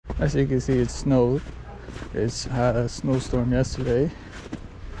As you can see, it snowed. It's had a snowstorm yesterday.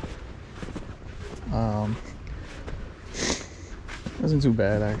 Wasn't too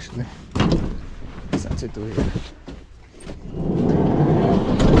bad actually. Sent it through here.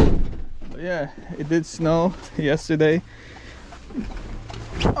 But yeah, it did snow yesterday.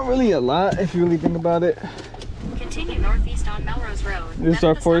 Not really a lot if you really think about it. Continue northeast on Melrose Road. This is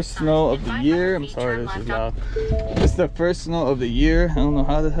our first snow of the year. I'm sorry, this is loud. This is the first snow of the year. I don't know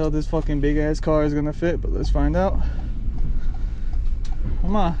how the hell this fucking big ass car is gonna fit, but let's find out.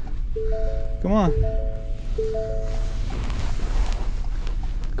 Come on. Come on.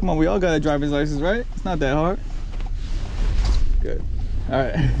 Come on, we all got a driver's license, right? It's not that hard. Good.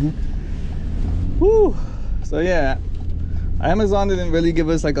 Alright. Woo! So yeah. Amazon didn't really give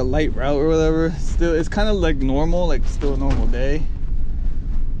us like a light route or whatever. Still, it's kind of like normal, like still a normal day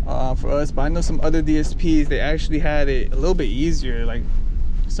for us. But I know some other DSPs, they actually had it a little bit easier. Like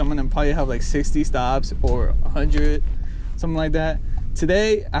some of them probably have like 60 stops or 100, something like that.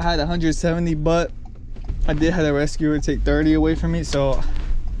 Today I had 170, but I did have a rescuer take 30 away from me, so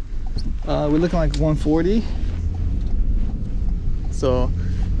we're looking like 140. So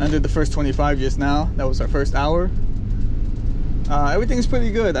under the first 25 just now. That was our first hour. Everything's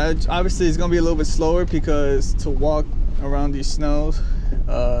pretty good. Obviously it's gonna be a little bit slower because to walk around these snows,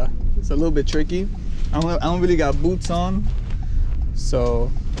 it's a little bit tricky. I don't really got boots on,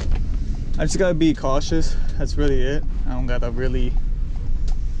 so I just gotta be cautious. That's really it. I don't gotta really,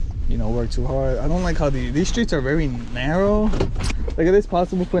 you know, work too hard. I don't like how these streets are very narrow. Like it is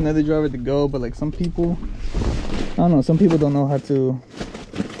possible for another driver to go, but like some people, I don't know, some people don't know how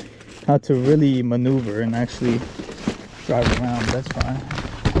to really maneuver and actually drive around. That's fine.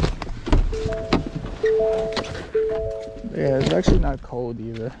 Yeah, it's actually not cold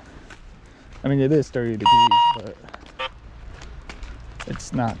either. I mean, it is 30 degrees, but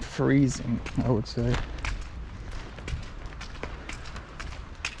it's not freezing, I would say.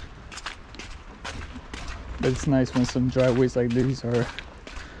 But it's nice when some driveways like these are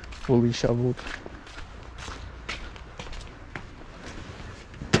fully shoveled.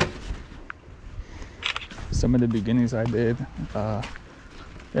 Some of the beginnings I did, they're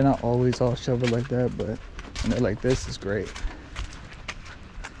not always all shoveled like that, but when they're like this, it's great.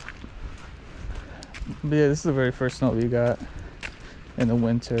 But yeah, this is the very first snow we got in the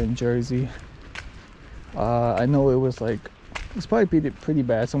winter in Jersey. I know it was like, it's probably pretty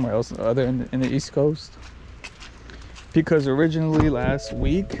bad somewhere else other in the East Coast, because originally last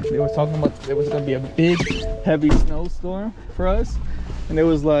week they were talking about there was going to be a big heavy snowstorm for us, and it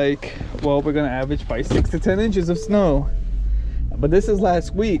was like, well, we're going to average by 6 to 10 inches of snow. But this is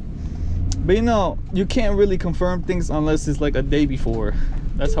last week. But you know, you can't really confirm things unless it's like a day before.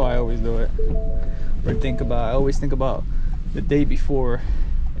 That's how I always do it. Or I always think about the day before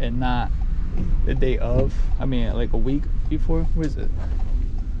and not the day of. I mean, like a week before. Where is it?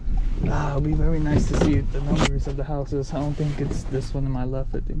 It'll be very nice to see the numbers of the houses. I don't think it's this one to my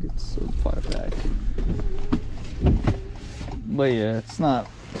left. I think it's so far back. But yeah, it's not.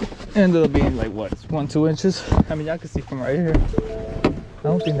 It ended up being like what, 1-2 inches. I mean, y'all can see from right here. I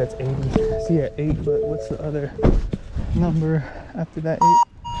don't think that's 80. I see at 8, but what's the other number after that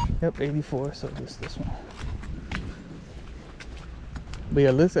 8? Yep, 84. So just this one. But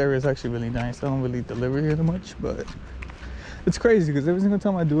yeah, this area is actually really nice. I don't really deliver here too much, but it's crazy because every single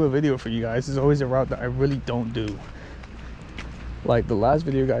time I do a video for you guys, there's always a route that I really don't do. Like the last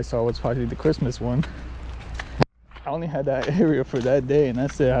video you guys saw was probably the Christmas one. I only had that area for that day, and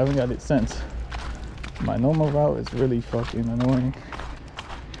that's it. I haven't got it since. My normal route is really fucking annoying.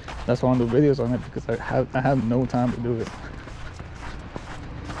 That's why I don't do videos on it, because I have no time to do it.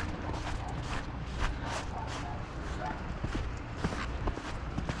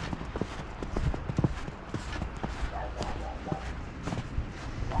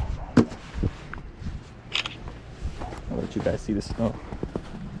 I'll let you guys see the snow.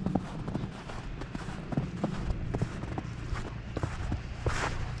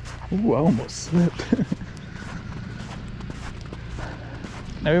 Ooh, I almost slipped.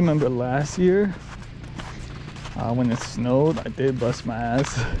 I remember last year when it snowed, I did bust my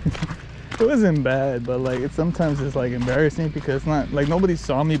ass. It wasn't bad, but like sometimes it's like embarrassing because it's not like nobody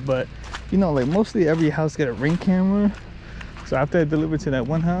saw me, but you know, like mostly every house get a Ring camera. So after I delivered to that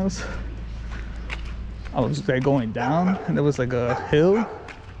one house, I was like going down and there was like a hill,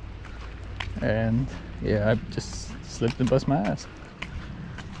 and yeah, I just slipped and bust my ass.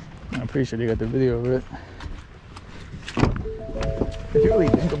 I'm pretty sure they got the video of it. If you really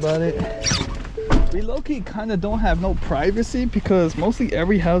think about it, we low-key kind of don't have no privacy because mostly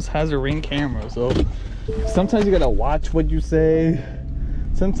every house has a Ring camera. So sometimes you gotta watch what you say.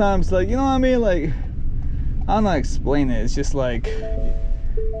 sometimes, like, you know what I mean? Like, I don't know how to explain it. It's just like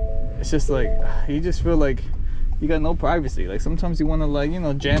you just feel like you got no privacy. Like sometimes you want to, like, you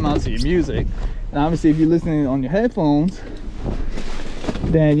know, jam out to your music, and obviously if you're listening on your headphones,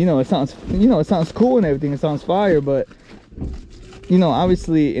 then you know it sounds cool and everything, it sounds fire. But you know,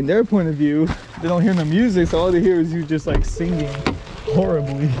 obviously in their point of view, they don't hear no music, so all they hear is you just like singing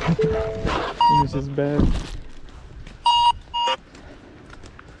horribly. And it's just bad,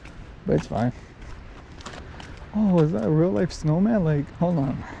 but it's fine. Oh, is that a real life snowman? Like, hold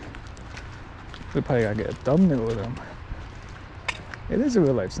on, we probably gotta get a thumbnail with him. It is a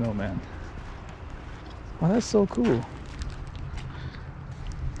real life snowman. Oh, that's so cool.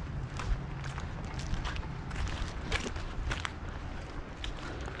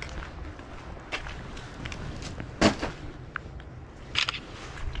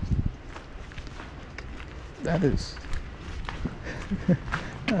 That is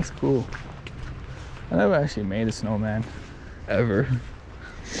that's cool. I never actually made a snowman ever.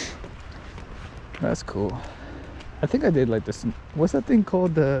 That's cool. I think I did like this, what's that thing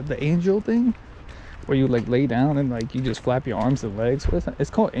called, the angel thing, where you like lay down and like you just flap your arms and legs. What is that? It's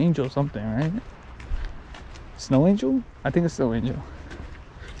called angel something, right? Snow angel? I think it's snow angel.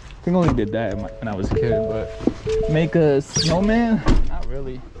 I think I only did that when I was a kid, but make a snowman, not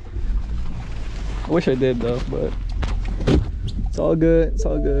really. I wish I did though, but it's all good. It's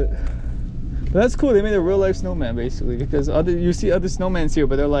all good. But that's cool. They made a real life snowman basically, because you see other snowmans here,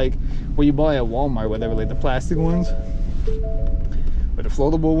 but they're like what you buy at Walmart, whatever, like the plastic ones or the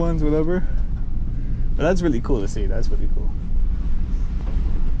floatable ones, whatever. But that's really cool to see. That's really cool.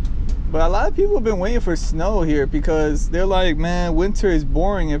 But a lot of people have been waiting for snow here because they're like, man, winter is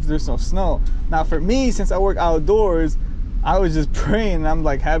boring if there's no snow. Now for me, since I work outdoors, I was just praying, and I'm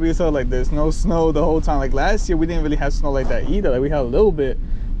like happy as hell, like there's no snow the whole time. Like last year we didn't really have snow like that either. Like we had a little bit,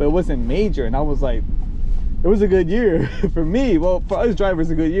 but it wasn't major, and I was like, it was a good year for me. Well, for us drivers,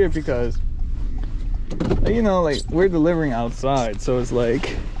 a good year because, you know, like we're delivering outside, so it's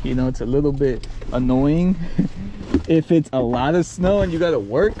like, you know, it's a little bit annoying if it's a lot of snow and you gotta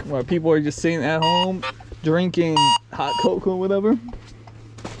work while people are just sitting at home drinking hot cocoa or whatever.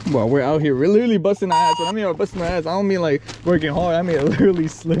 Well, we're out here, we're literally busting our ass. When I mean busting our ass, I don't mean like working hard, I mean literally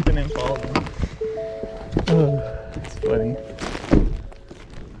slipping and falling. It's funny.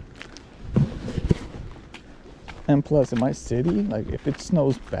 And plus in my city, like if it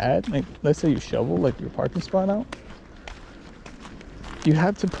snows bad, like let's say you shovel like your parking spot out, you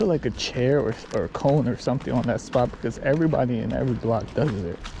have to put like a chair or a cone or something on that spot, because everybody in every block does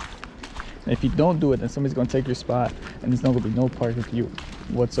it. And if you don't do it, then somebody's gonna take your spot and there's not gonna be no parking for you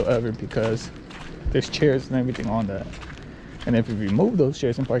whatsoever, because there's chairs and everything on that. And if you remove those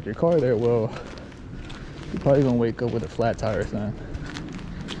chairs and park your car there, well, you're probably gonna wake up with a flat tire, son.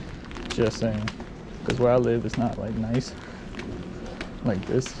 Just saying. Because where I live, it's not like nice like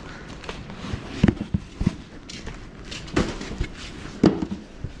this.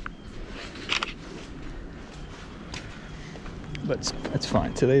 But it's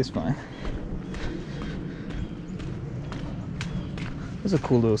fine. Today's fine. It's a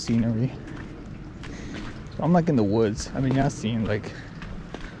cool little scenery. So I'm like in the woods. I mean, y'all seen like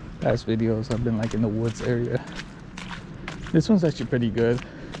past videos, I've been like in the woods area. This one's actually pretty good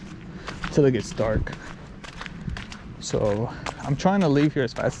until it gets dark. So I'm trying to leave here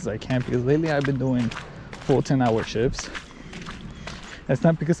as fast as I can, because lately I've been doing full 10-hour shifts. That's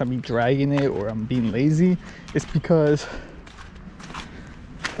not because I'm dragging it or I'm being lazy. It's because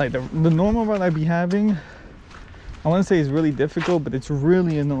like the normal run I be having, I want to say it's really difficult, but it's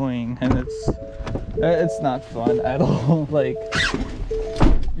really annoying, and it's not fun at all. Like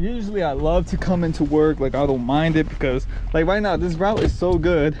usually I love to come into work, like I don't mind it, because like right now this route is so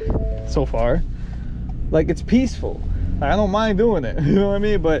good so far, like it's peaceful, like, I don't mind doing it, you know what I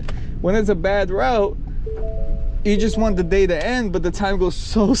mean? But when it's a bad route, you just want the day to end, but the time goes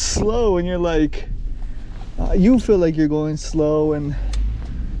so slow, and you're like, you feel like you're going slow, and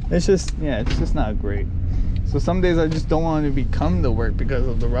it's just, yeah, it's just not great. So some days I just don't want to come to work because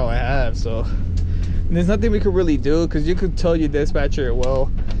of the route I have. So there's nothing we could really do, because you could tell your dispatcher, well,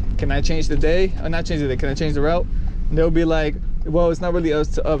 can I change the day? Or not change the day, can I change the route? And they'll be like, well, it's not really us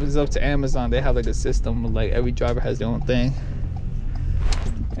to us, it's up to Amazon. They have like a system, like every driver has their own thing.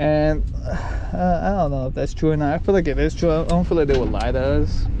 And I don't know if that's true or not. I feel like it is true. I don't feel like they would lie to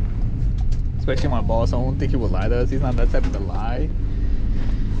us, especially my boss. I don't think he would lie to us. He's not that type of to lie.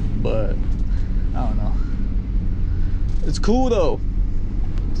 But I don't know. It's cool though.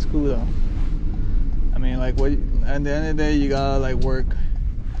 It's cool though. I mean, like, what at the end of the day, you gotta like work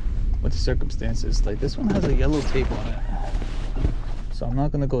with the circumstances. Like this one has a yellow tape on it, So I'm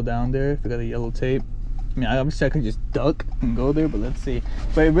not gonna go down there if we got a yellow tape. I mean, obviously I could just duck and go there, but let's see.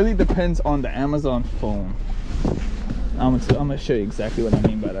 But it really depends on the Amazon phone. I'm gonna show you exactly what I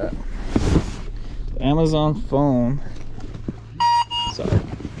mean by that. The Amazon phone. Sorry.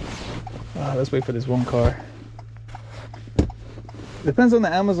 Let's wait for this one car. Depends on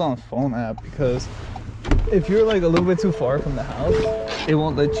the Amazon phone app, because if you're like a little bit too far from the house, it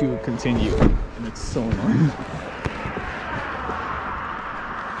won't let you continue, and it's so annoying.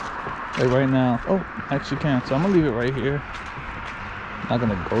 Like right now, oh, I actually can. So I'm gonna leave it right here. Not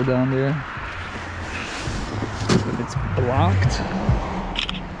gonna go down there. If it's blocked,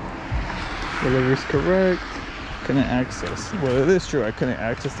 delivery's correct. Couldn't access. Well, it is true. I couldn't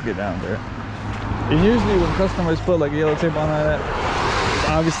access to get down there. And usually when customers put like yellow tape on that, it's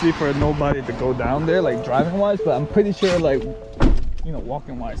obviously for nobody to go down there, like driving wise. But I'm pretty sure, like, you know,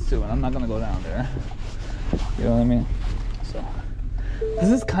 walking wise too. And I'm not gonna go down there. You know what I mean? So.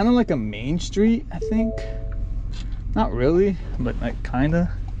 This is kind of like a main street, I think. Not really, but like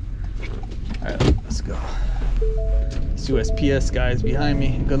kinda. All right, let's go. This USPS guys behind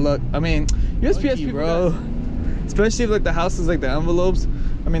me. Good luck. I mean, USPS people, bro. Especially if like the house is like the envelopes.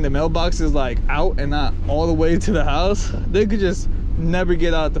 I mean, the mailbox is like out and not all the way to the house. They could just never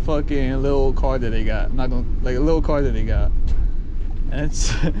get out the fucking little car that they got. I'm not gonna, like, a little car that they got. And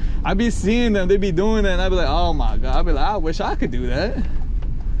it's, I be seeing them, they be doing that, and I be like, oh my god. I be like, I wish I could do that.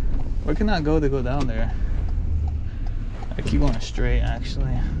 Where can I go to go down there? I keep going straight,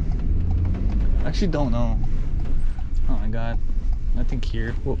 actually. I actually don't know. Oh my god. I think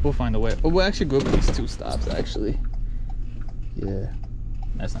here, we'll find a way. Oh, we'll actually group these two stops, actually. Yeah.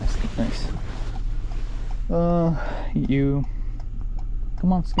 That's nice. Nice. You.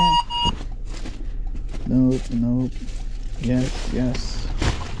 Come on, scan. Nope, nope. Yes, yes.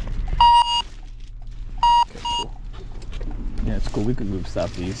 Okay, cool. Yeah, it's cool. We could group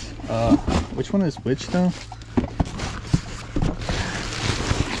stop these. Which one is which though?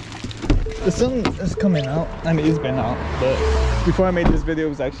 The sun is coming out. I mean, it's been out, but before I made this video, it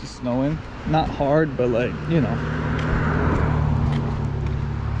was actually snowing. Not hard, but like, you know.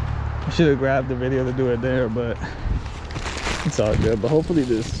 I should have grabbed the video to do it there, but it's all good. But hopefully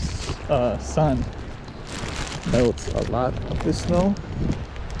this sun melts a lot of the snow.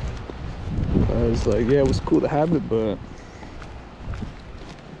 I was like, yeah, it was cool to have it, but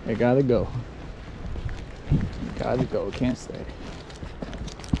it gotta go. Gotta go. Can't stay.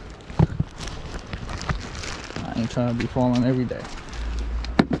 I ain't trying to be falling every day.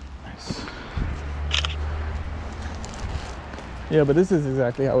 Nice. Yeah, but this is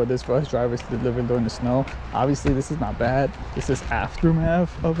exactly how it is for us drivers to deliver during the snow. Obviously, this is not bad. This is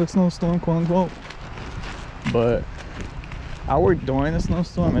aftermath of a snowstorm, quote unquote. But I work during a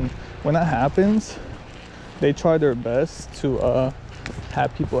snowstorm, and when that happens, they try their best to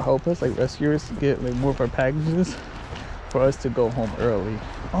have people help us, like rescuers, to get like more of our packages for us to go home early.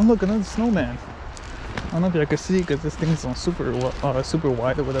 Oh look, another snowman. I don't know if y'all can see because this thing is on super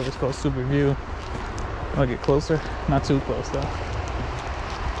wide or whatever it's called, super view. I'll get closer, not too close though.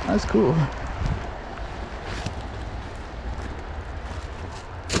 That's cool.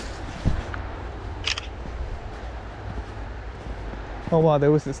 Oh wow,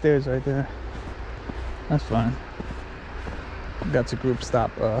 there was the stairs right there. That's fine. Got to group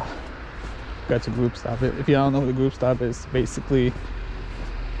stop. Got to group stop it. If y'all don't know what a group stop is, basically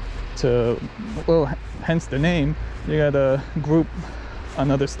to, well, hence the name, you gotta group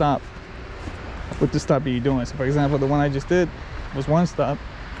another stop with the stop you're doing. So for example, the one I just did was one stop,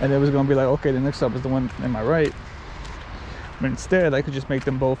 and it was gonna be like, okay, the next stop is the one in my right. But instead, I could just make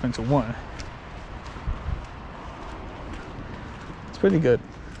them both into one. It's pretty good.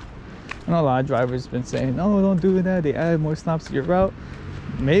 I know a lot of drivers have been saying, no, don't do that, they add more stops to your route.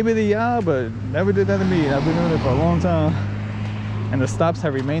 Maybe they are, but never did that to me. I've been doing it for a long time, and the stops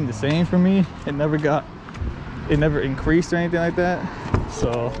have remained the same for me. It never increased or anything like that.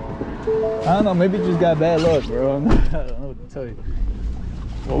 So I don't know, maybe it just got bad luck, bro. I don't know what to tell you.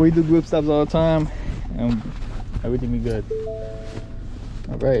 Well, we do group stops all the time, and everything be good.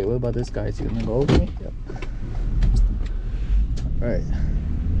 All right, what about this guy? Is he gonna go over me? Yep. All right.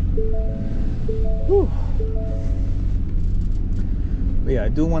 Whew. But yeah, I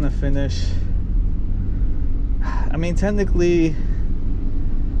do want to finish. I mean, technically,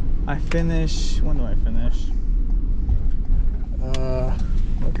 I finish. When do I finish?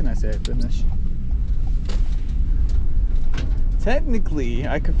 What can I say? I finish. Technically,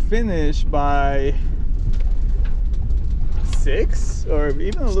 I could finish by 6, or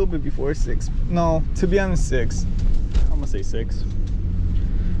even a little bit before 6. No, to be honest, 6. I'm gonna say 6.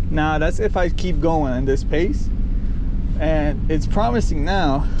 Now that's if I keep going in this pace. and it's promising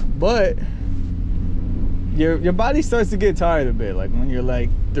now, but your body starts to get tired a bit, like when you're like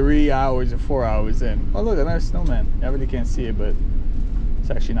 3 hours or 4 hours in. Oh look, another snowman. I really can't see it, but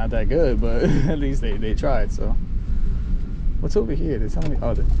it's actually not that good, but at least they tried. So what's over here? They're telling me,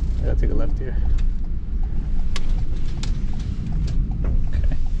 oh, I gotta take a left here.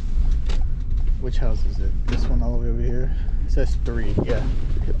 Okay, which house is it? This one all the way over here. It says 3. Yeah,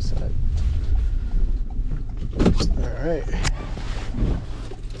 hillside. All right.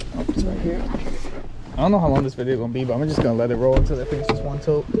 Oh, it's right here. I don't know how long this video is gonna be, but I'm just gonna let it roll until I finish this one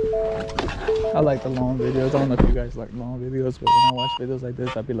tote. I like the long videos. I don't know if you guys like long videos, but when I watch videos like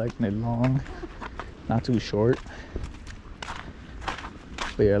this, I be liking it long, not too short.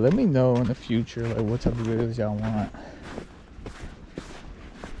 But yeah, let me know in the future like what type of videos y'all want.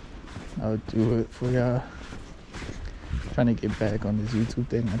 I'll do it for y'all. Trying to get back on this YouTube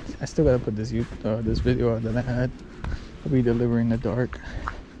thing. I still gotta put this video out that I had. I'll be delivering in the dark.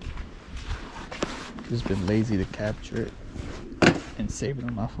 Just been lazy to capture it and save it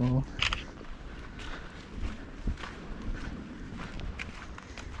on my phone.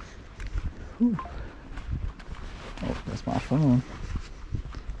 Whew. Oh, that's my phone.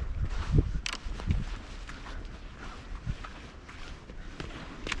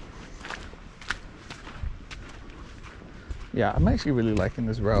 Yeah, I'm actually really liking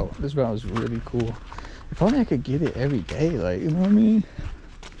this route. This route is really cool. If only I could get it every day, like, you know what I mean?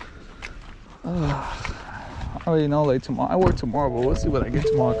 I already know, like, tomorrow I work tomorrow, but we'll see what I get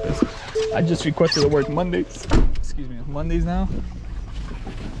tomorrow, because I just requested to work Mondays. Excuse me, Mondays now.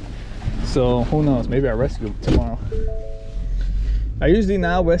 So who knows, maybe I rescue tomorrow. I usually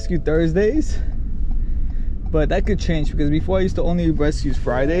now rescue Thursdays, but that could change, because before I used to only rescue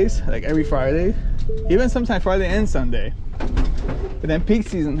Fridays, like every Friday, even sometimes Friday and Sunday. But then peak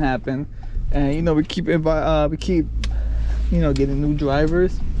season happened, and you know, we keep you know, getting new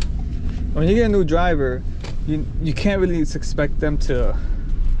drivers. When you get a new driver, you can't really expect them to,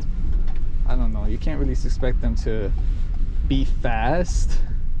 I don't know, you can't really expect them to be fast.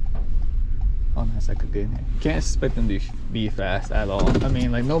 Oh nice, I could get in here. You can't expect them to be fast at all. I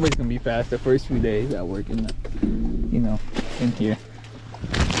mean, like, nobody's gonna be fast the first few days at work in the, you know, in here.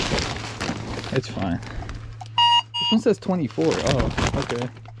 It's fine. This one says 24. Oh, okay.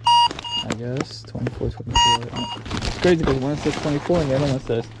 I guess 24, 24. It's crazy because one says 24 and the other one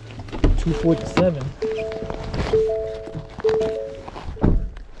says 247.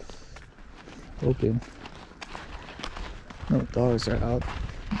 Open. No dogs are out.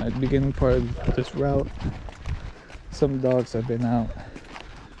 At the beginning part of this route, some dogs have been out,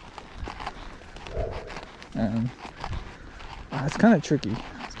 and it's kind of tricky.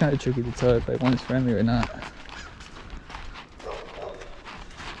 It's kind of tricky to tell if like one's friendly or not.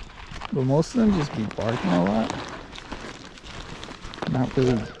 But most of them just be barking a lot, not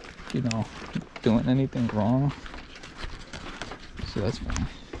really, you know, doing anything wrong. So that's fine.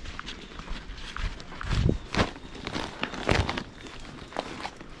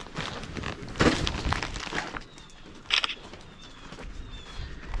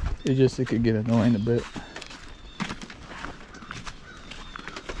 It could get annoying a bit.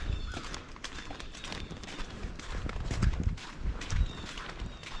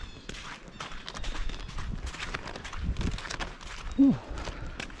 Whew.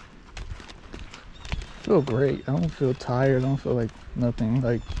 I feel great. I don't feel tired. I don't feel like nothing.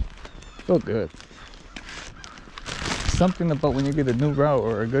 Like, I feel good. Something about when you get a new route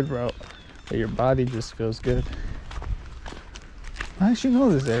or a good route, that your body just feels good. I actually know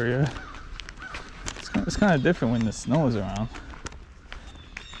this area. It's kind of different when the snow is around.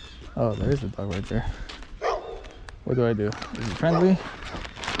 Oh, there's a dog right there. What do I do? Is he friendly?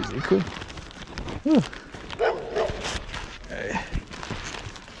 Is he cool? Whew. Hey.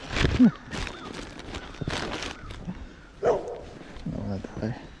 No, that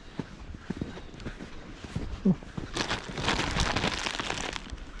die.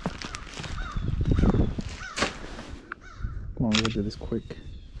 Come on, we'll do this quick.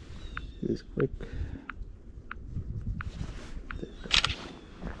 Do this quick.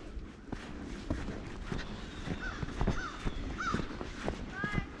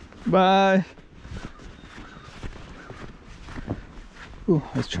 Bye. Ooh,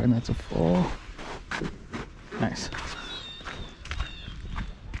 let's try not to fall. Nice.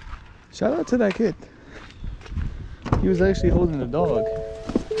 Shout out to that kid. He was actually holding the dog.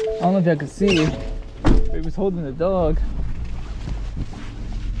 I don't know if y'all could see, but he was holding the dog.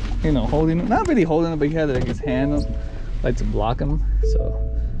 You know, holding him, not really holding him, but he had like his hand like to block him. So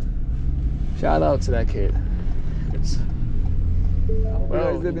shout out to that kid. I hope you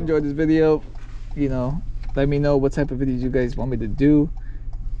guys did enjoy this video. You know, let me know what type of videos you guys want me to do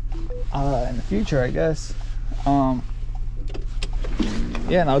in the future, I guess. Yeah,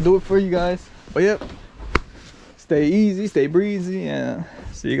 and I'll do it for you guys. But yep, stay easy, stay breezy, and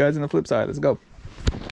see you guys on the flip side. Let's go.